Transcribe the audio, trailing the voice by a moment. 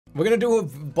We're gonna do a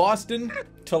Boston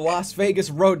to Las Vegas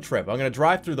road trip. I'm gonna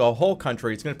drive through the whole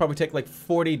country. It's gonna probably take like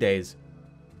 40 days.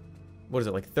 What is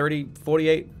it, like 30,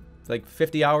 48, like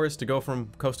 50 hours to go from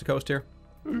coast to coast here?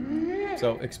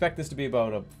 So expect this to be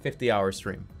about a 50-hour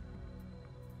stream.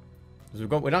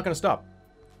 We're not gonna stop.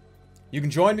 You can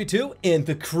join me too in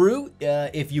the crew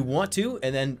if you want to,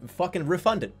 and then fucking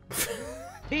refund it.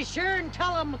 Be sure and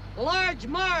tell them Large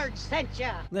Marge sent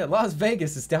ya. Yeah, Las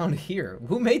Vegas is down here.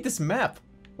 Who made this map?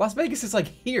 Las Vegas is like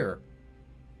here.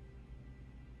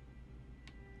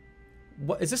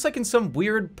 What is this, like in some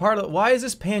weird part of? Why is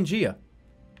this Pangea?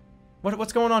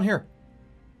 What's going on here?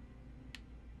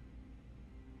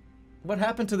 What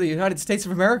happened to the United States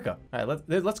of America? All right,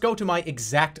 let's go to my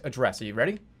exact address. Are you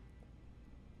ready?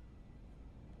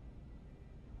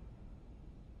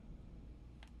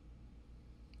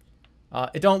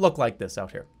 It don't look like this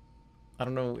out here. I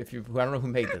don't know who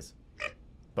made this,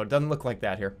 but it doesn't look like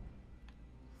that here.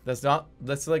 That's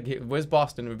like, where's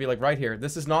Boston? It would be like right here.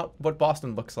 This is not what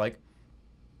Boston looks like.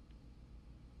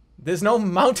 There's no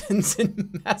mountains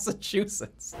in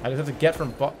Massachusetts. I just have to get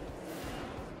from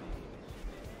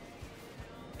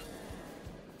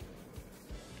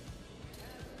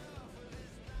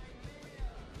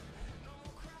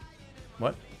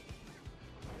What?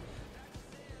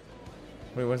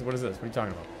 Wait, what is this? What are you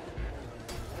talking about?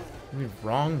 I mean,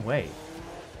 wrong way.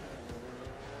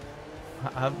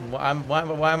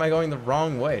 Why am I going the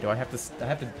wrong way? Do I have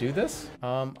to do this?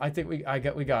 I think we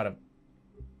gotta.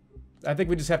 I think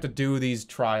we just have to do these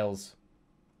trials.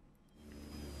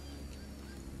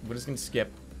 We're just gonna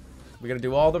skip. We gotta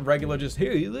do all the regular just,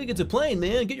 here, you think it's a plane,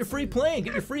 man. Get your free plane,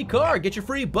 get your free car, get your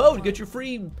free boat, get your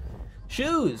free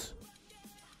shoes.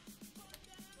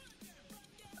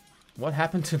 What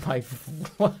happened to my...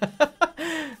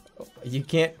 You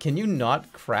can't... Can you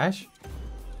not crash?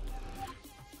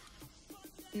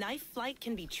 Knife flight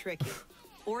can be tricky.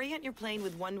 Orient your plane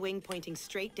with one wing pointing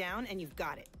straight down and you've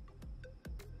got it.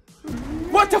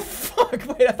 What the fuck?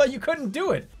 Wait, I thought you couldn't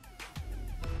do it.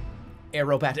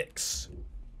 Aerobatics.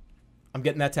 I'm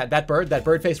getting that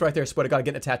bird face right there. Swear to God,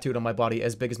 getting it tattooed on my body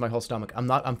as big as my whole stomach.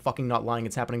 I'm fucking not lying.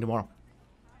 It's happening tomorrow.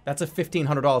 That's a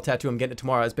 $1,500 tattoo. I'm getting it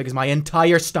tomorrow, as big as my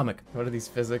entire stomach. What are these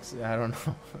physics? I don't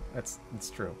know. It's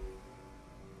true.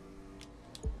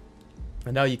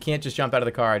 And no, you can't just jump out of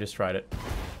the car. I just tried it.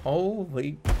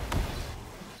 Holy.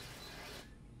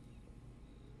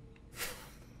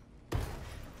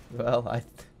 Well, I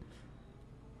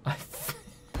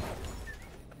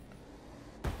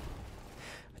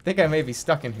think I may be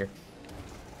stuck in here.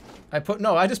 I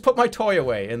just put my toy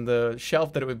away in the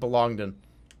shelf that it belonged in.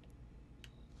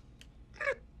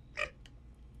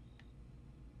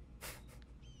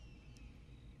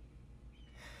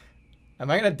 Am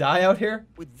I gonna die out here?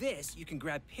 With this, you can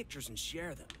grab pictures and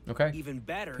share them. Okay. Even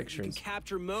better, you can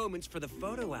capture moments for the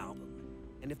photo album.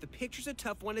 And if the picture's a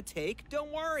tough one to take,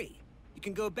 don't worry. You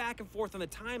can go back and forth on the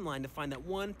timeline to find that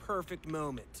one perfect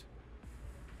moment.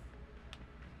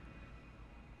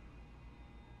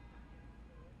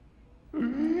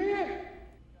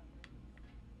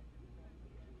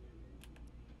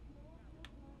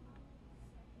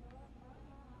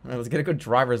 Alright, let's get a good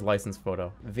driver's license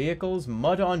photo. Vehicles,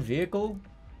 mud on vehicle,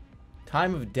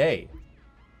 time of day.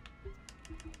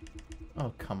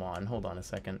 Oh, come on. Hold on a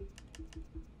second.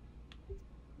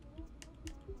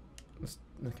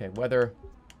 Okay, weather,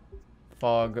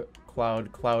 fog,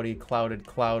 cloud, cloudy, clouded,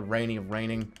 cloud, rainy,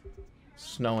 raining,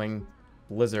 snowing,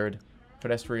 blizzard,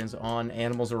 pedestrians on,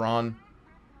 animals are on.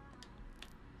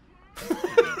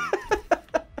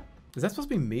 Is that supposed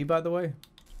to be me, by the way?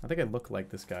 I think I look like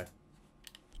this guy.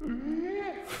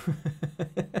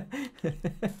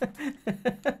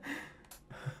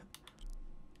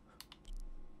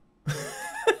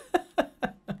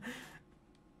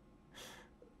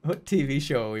 What TV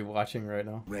show are we watching right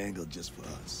now? Wrangle just for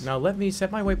us. Now let me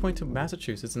set my waypoint to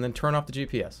Massachusetts and then turn off the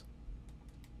GPS.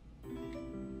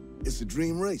 It's a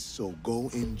dream race, so go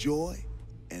enjoy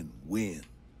and win.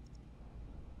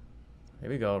 Here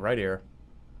we go, right here.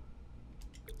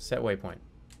 Set waypoint.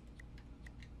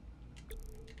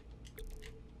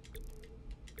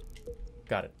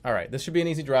 Got it. All right, this should be an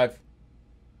easy drive.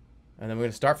 And then we're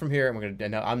gonna start from here, and we're gonna.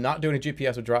 Now, I'm not doing a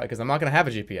GPS with drive because I'm not gonna have a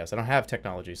GPS. I don't have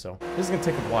technology, so this is gonna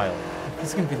take a while. This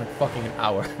is gonna be like fucking an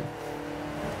hour.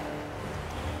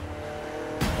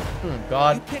 Oh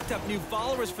God. You picked up new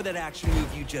followers for that action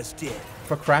move you just did.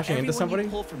 For crashing into somebody?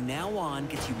 Everyone you pull from now on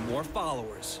gets you more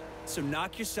followers. So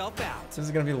knock yourself out. This is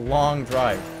gonna be a long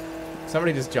drive.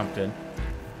 Somebody just jumped in.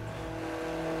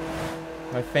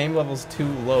 My fame level's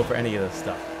too low for any of this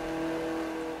stuff.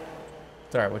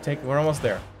 It's alright, we're almost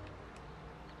there.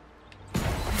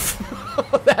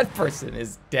 That person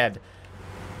is dead.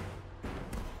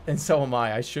 And so am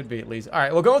I. I should be at least.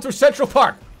 Alright, we're going through Central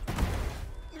Park.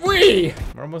 Whee!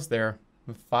 We're almost there.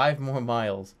 5 more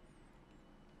miles.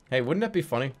 Hey, wouldn't that be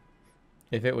funny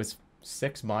if it was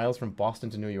 6 miles from Boston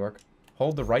to New York?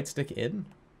 Hold the right stick in?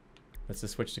 Let's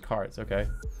just switch to cards, okay.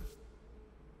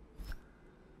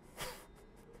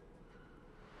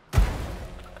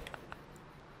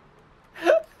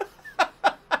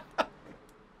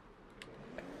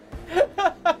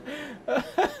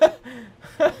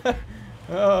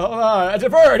 Oh, hold on. It's a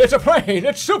bird, it's a plane,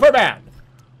 it's Superman!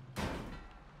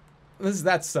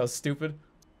 That's so stupid.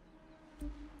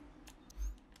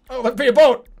 Oh, let be a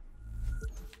boat!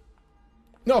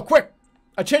 No, quick!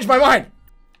 I changed my mind!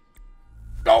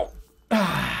 Go!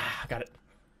 Ah, got it.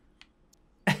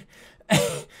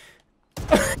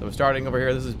 So we're starting over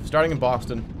here. This is starting in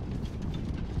Boston.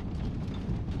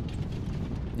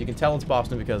 You can tell it's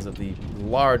Boston because of the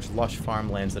large, lush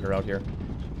farmlands that are out here.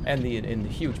 And in the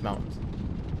huge mountains.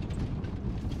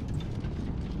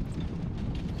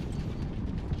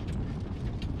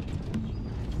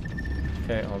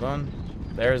 Okay, hold on.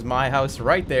 There's my house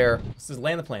right there. This is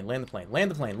land the plane, land the plane, land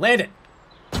the plane, land it!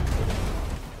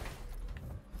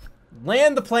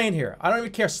 Land the plane here. I don't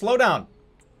even care. Slow down.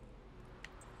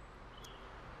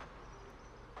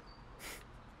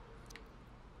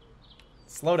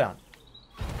 Slow down.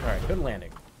 Alright, good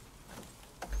landing.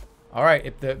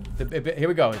 Alright, here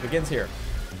we go. It begins here.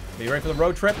 Are you ready for the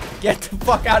road trip? Get the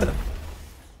fuck out of the...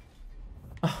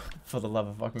 Oh, for the love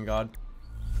of fucking God.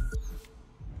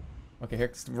 Okay,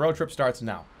 here, road trip starts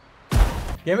now.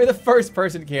 Give me the first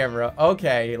person camera.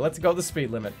 Okay, let's go the speed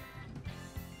limit.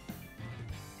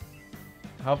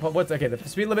 Okay, the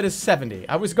speed limit is 70.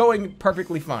 I was going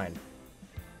perfectly fine.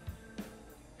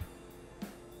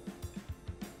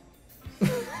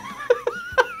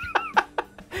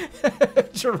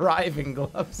 Driving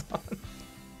gloves on.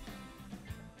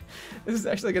 This is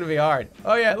actually gonna be hard.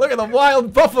 Oh yeah, look at the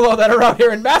wild buffalo that are out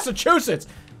here in Massachusetts!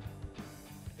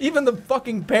 Even the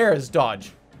fucking bears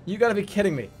dodge. You gotta be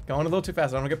kidding me. Going a little too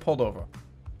fast, I'm gonna get pulled over.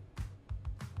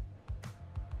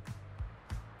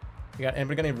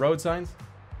 Anybody got any road signs?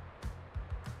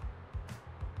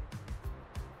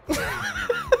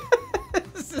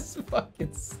 This is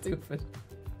fucking stupid.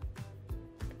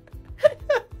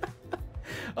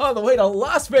 On the way to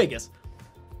Las Vegas.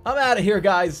 I'm out of here,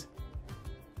 guys.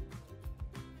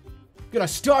 Gonna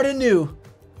start anew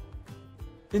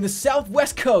in the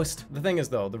southwest coast. The thing is,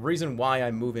 though, the reason why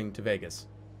I'm moving to Vegas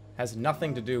has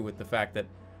nothing to do with the fact that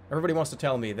everybody wants to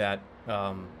tell me that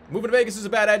moving to Vegas is a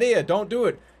bad idea. Don't do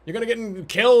it. You're gonna get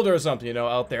killed or something, you know,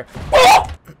 out there.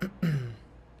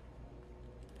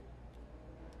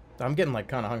 I'm getting, like,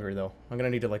 kind of hungry, though. I'm gonna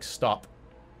need to, like, stop.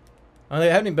 I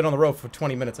haven't even been on the road for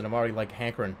 20 minutes, and I'm already, like,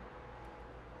 hankering.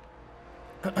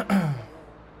 Let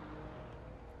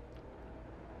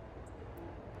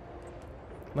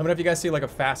me know if you guys see, like, a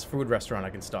fast food restaurant I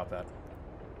can stop at.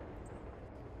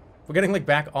 We're getting, like,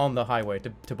 back on the highway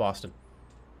to Boston.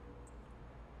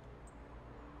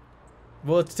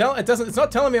 Well, it's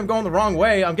not telling me I'm going the wrong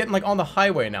way. I'm getting, like, on the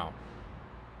highway now.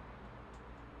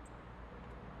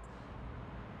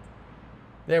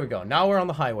 There we go. Now we're on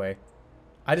the highway.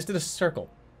 I just did a circle.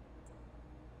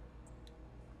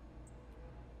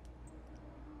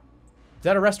 Is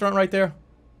that a restaurant right there?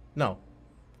 No.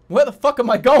 Where the fuck am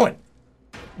I going?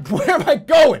 Where am I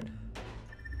going?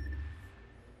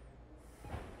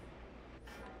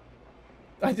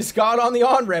 I just got on the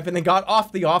on-ramp and then got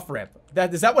off the off-ramp.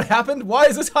 Is that what happened? Why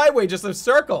is this highway just a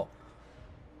circle?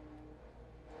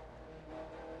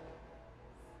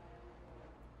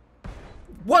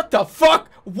 What the fuck?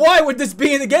 Why would this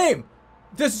be in the game?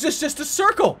 This is just a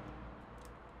circle.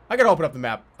 I gotta open up the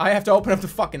map. I have to open up the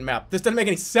fucking map. This doesn't make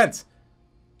any sense.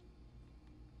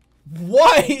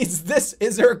 Why is this?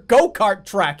 Is there a go-kart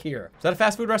track here? Is that a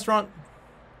fast food restaurant?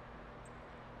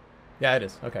 Yeah, it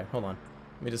is. Okay, hold on.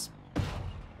 Let me just...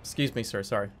 Excuse me, sir.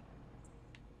 Sorry.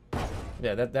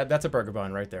 Yeah, that's a burger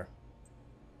barn right there.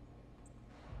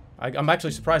 I'm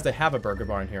actually surprised they have a burger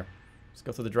barn here. Let's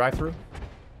go through the drive-thru.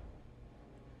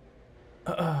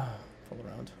 Pull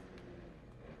around.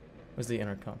 Where's the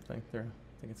intercom thing? There.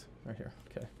 I think it's right here.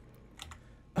 Okay.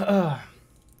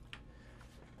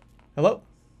 Hello?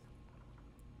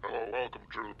 Hello, welcome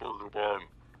to the Burger Barn.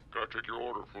 Can I take your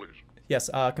order, please? Yes,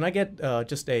 can I get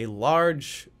just a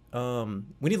large,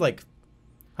 we need like,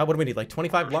 what do we need, like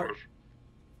 25 large?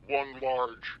 One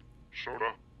large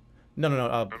soda. No.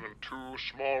 And then 2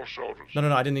 small sodas.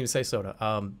 No, I didn't even say soda.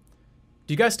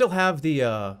 Do you guys still have the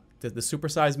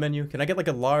supersize menu? Can I get like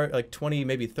a large, like 20,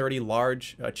 maybe 30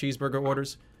 large cheeseburger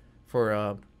orders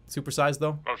for Supersized,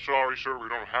 though? I'm sorry, sir, we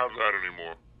don't have that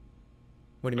anymore.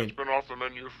 What do you mean? It's been off the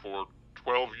menu for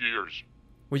 12 years.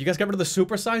 Well, you guys got rid of the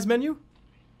supersized menu?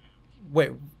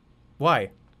 Wait,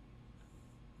 why?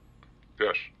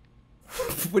 Yes.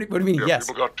 What do you mean, Yeah, yes?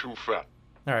 people got too fat.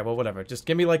 Alright, well, whatever. Just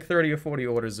give me like 30 or 40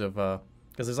 orders of,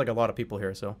 because there's like a lot of people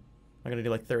here, so I'm gonna do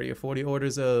like 30 or 40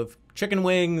 orders of chicken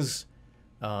wings,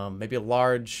 maybe a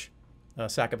large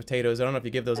sack of potatoes. I don't know if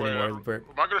you give those anymore. Am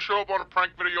I gonna show up on a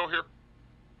prank video here?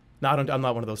 No, I'm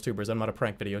not one of those tubers. I'm not a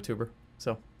prank video tuber.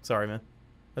 So, sorry, man.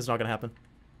 That's not gonna happen.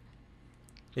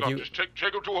 If No, you... just take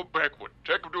him to a banquet.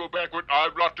 Take him to a banquet.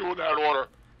 I'm not doing that order.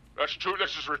 That's too.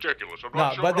 This is ridiculous. I'm No, not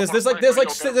but showing up there's on a prank video,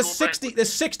 take him to a 60 banquet.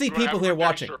 there's 60 You people have a here good day,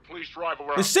 watching. sir. Please drive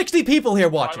around. There's 60 people here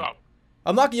watching. Time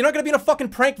out. You're not gonna be in a fucking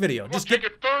prank video. I'm Just get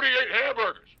taking 38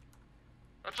 hamburgers.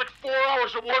 That's like 4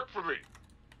 hours of work for me.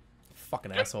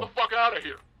 fucking Get asshole. the fuck out of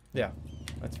here. Yeah,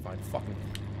 that's fine. Fucking.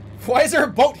 Why is there a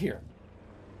boat here?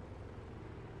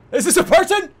 Is this a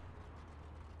person?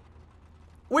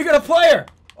 We got a player.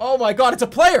 Oh my god, it's a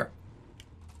player.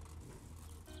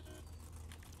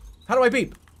 How do I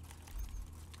beep?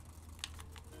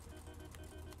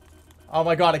 Oh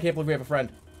my god, I can't believe we have a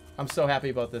friend. I'm so happy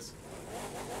about this.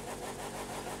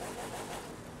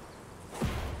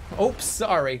 Oops,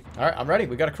 sorry. Alright, I'm ready.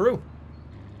 We got a crew.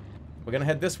 We're gonna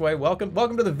head this way. Welcome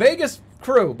to the Vegas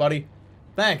crew, buddy.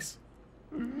 Thanks.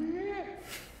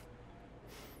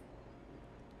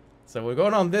 So we're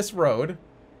going on this road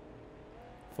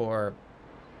for...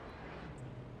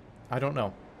 I don't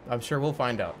know. I'm sure we'll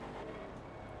find out.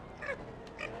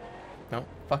 No,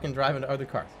 fucking drive into other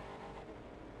cars.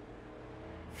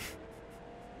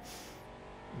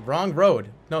 Wrong road.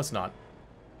 No, it's not.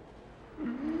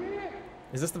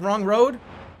 Is this the wrong road?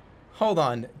 Hold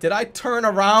on. Did I turn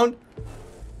around?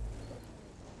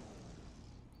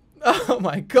 Oh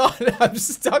my god, I'm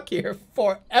stuck here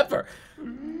forever.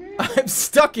 I'm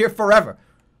stuck here forever.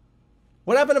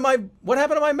 What happened to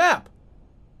my map?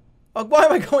 Why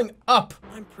am I going up?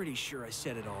 I'm pretty sure I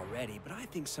said it already, but I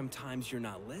think sometimes you're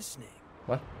not listening.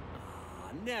 What?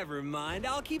 Never mind.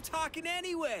 I'll keep talking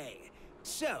anyway.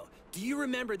 So, do you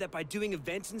remember that by doing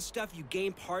events and stuff, you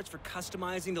gain parts for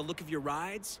customizing the look of your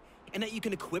rides? And that you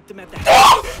can equip them at the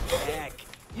heck,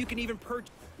 you can even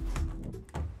purchase...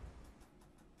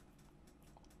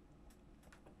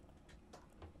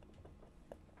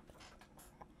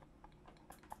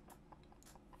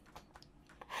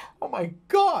 Oh my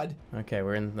god! Okay,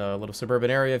 we're in the little suburban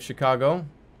area of Chicago.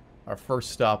 Our first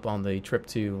stop on the trip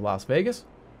to Las Vegas.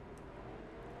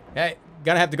 Hey,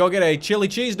 gonna have to go get a chili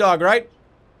cheese dog, right?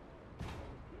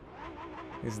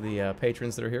 These are the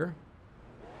patrons that are here.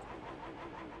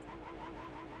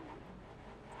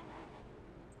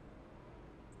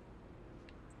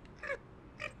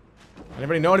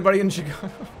 Anybody know anybody in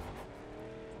Chicago?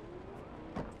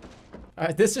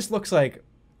 Alright, this just looks like...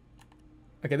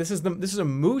 Okay, this is a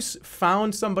moose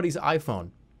found somebody's iPhone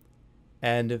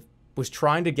and was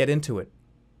trying to get into it.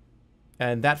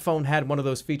 And that phone had one of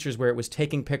those features where it was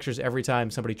taking pictures every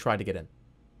time somebody tried to get in.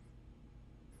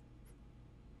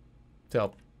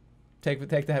 So, take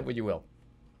that what you will.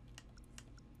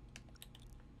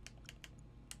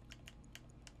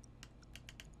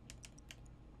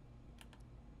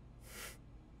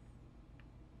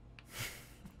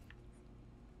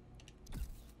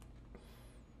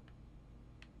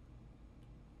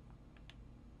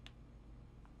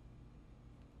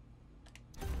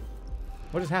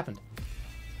 What has happened?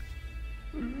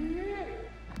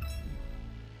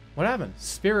 What happened?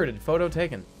 Spirited photo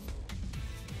taken.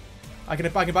 I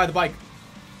can buy the bike.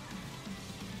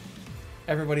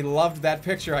 Everybody loved that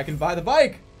picture. I can buy the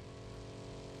bike.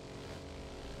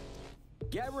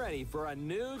 Get ready for a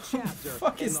new chapter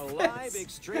fuck in is the this? Live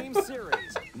Extreme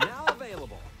series, now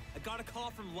available. I got a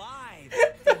call from Live.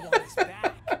 They want us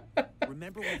back.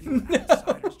 Remember when we were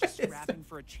outsiders just scrapping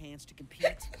for a chance to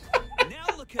compete? Now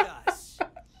look at us.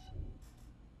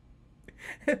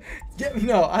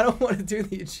 No, I don't want to do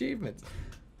the achievements.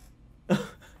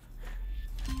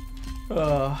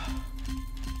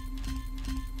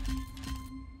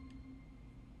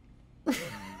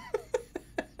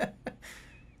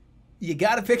 You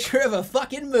got a picture of a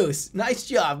fucking moose. Nice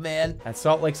job, man. That's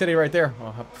Salt Lake City right there.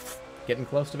 Oh, getting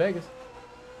close to Vegas.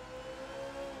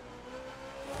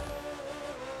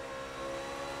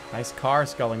 Nice car,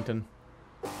 Skullington.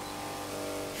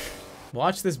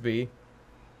 Watch this be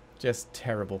just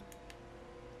terrible.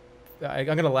 I'm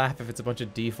gonna laugh if it's a bunch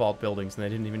of default buildings and they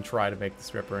didn't even try to make the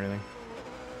strip or anything.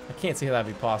 I can't see how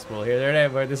that'd be possible. Here, there,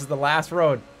 there. This is the last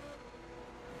road.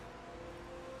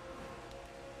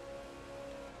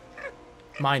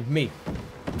 Mind me.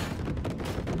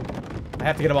 I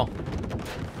have to get them all.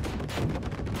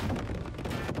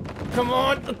 Come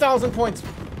on, 1,000 points.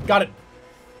 Got it.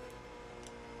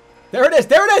 There it is.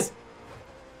 There it is.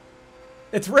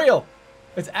 It's real.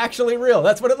 It's actually real.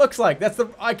 That's what it looks like.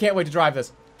 I can't wait to drive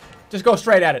this. Just go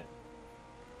straight at it.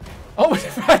 Oh,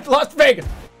 Las Vegas.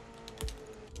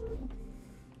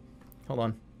 Hold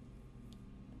on.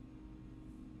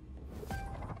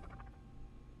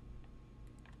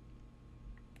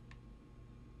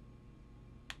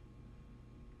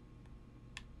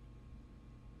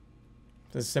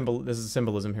 This is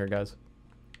symbolism here, guys.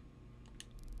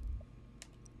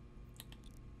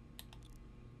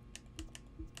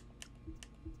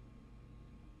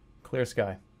 Clear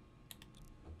sky.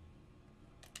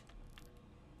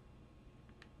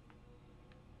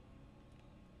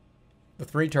 The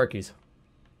 3 turkeys.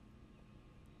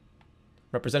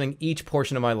 Representing each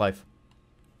portion of my life.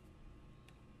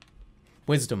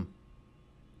 Wisdom.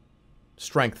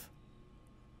 Strength.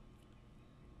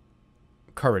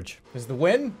 Courage. There's the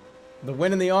win. The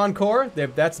win and the encore.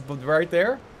 That's right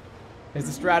there. There's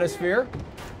the stratosphere.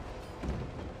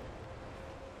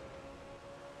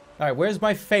 Alright, where's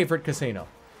my favorite casino?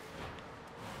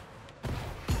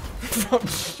 Oh,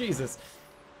 Jesus.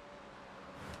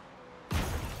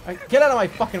 Get out of my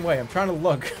fucking way. I'm trying to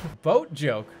look. Boat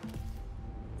joke?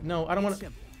 No, I don't want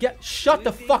to. Shut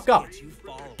the fuck up.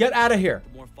 Get out of here.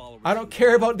 I don't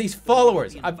care about these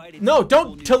followers. No,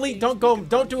 don't delete. Don't go.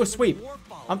 Don't do a sweep.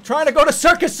 I'm trying to go to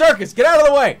Circus Circus. Get out of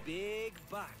the way. Big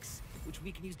bucks, which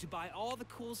we can use to buy all the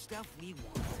cool stuff we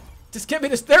want. Just give me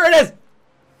this. There it is.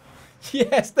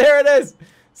 Yes, there it is.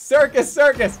 Circus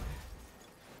Circus.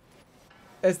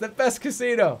 It's the best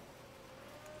casino.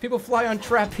 People fly on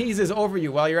trapezes over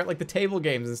you while you're at like the table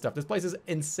games and stuff. This place is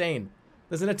insane.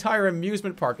 There's an entire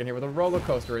amusement park in here with a roller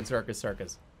coaster in Circus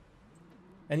Circus.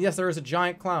 And yes, there is a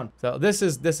giant clown. So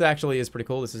this actually is pretty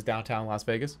cool. This is downtown Las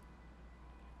Vegas.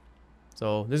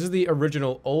 So this is the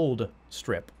original old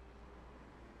strip.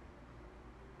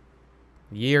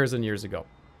 Years and years ago.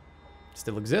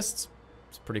 Still exists.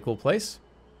 It's a pretty cool place.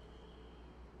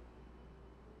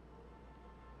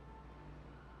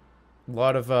 A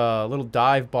lot of little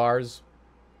dive bars.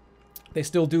 They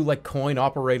still do like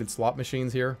coin-operated slot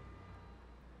machines here.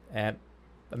 And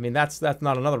I mean that's not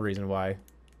another reason why.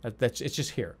 It's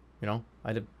just here, you know.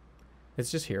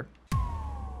 It's just here.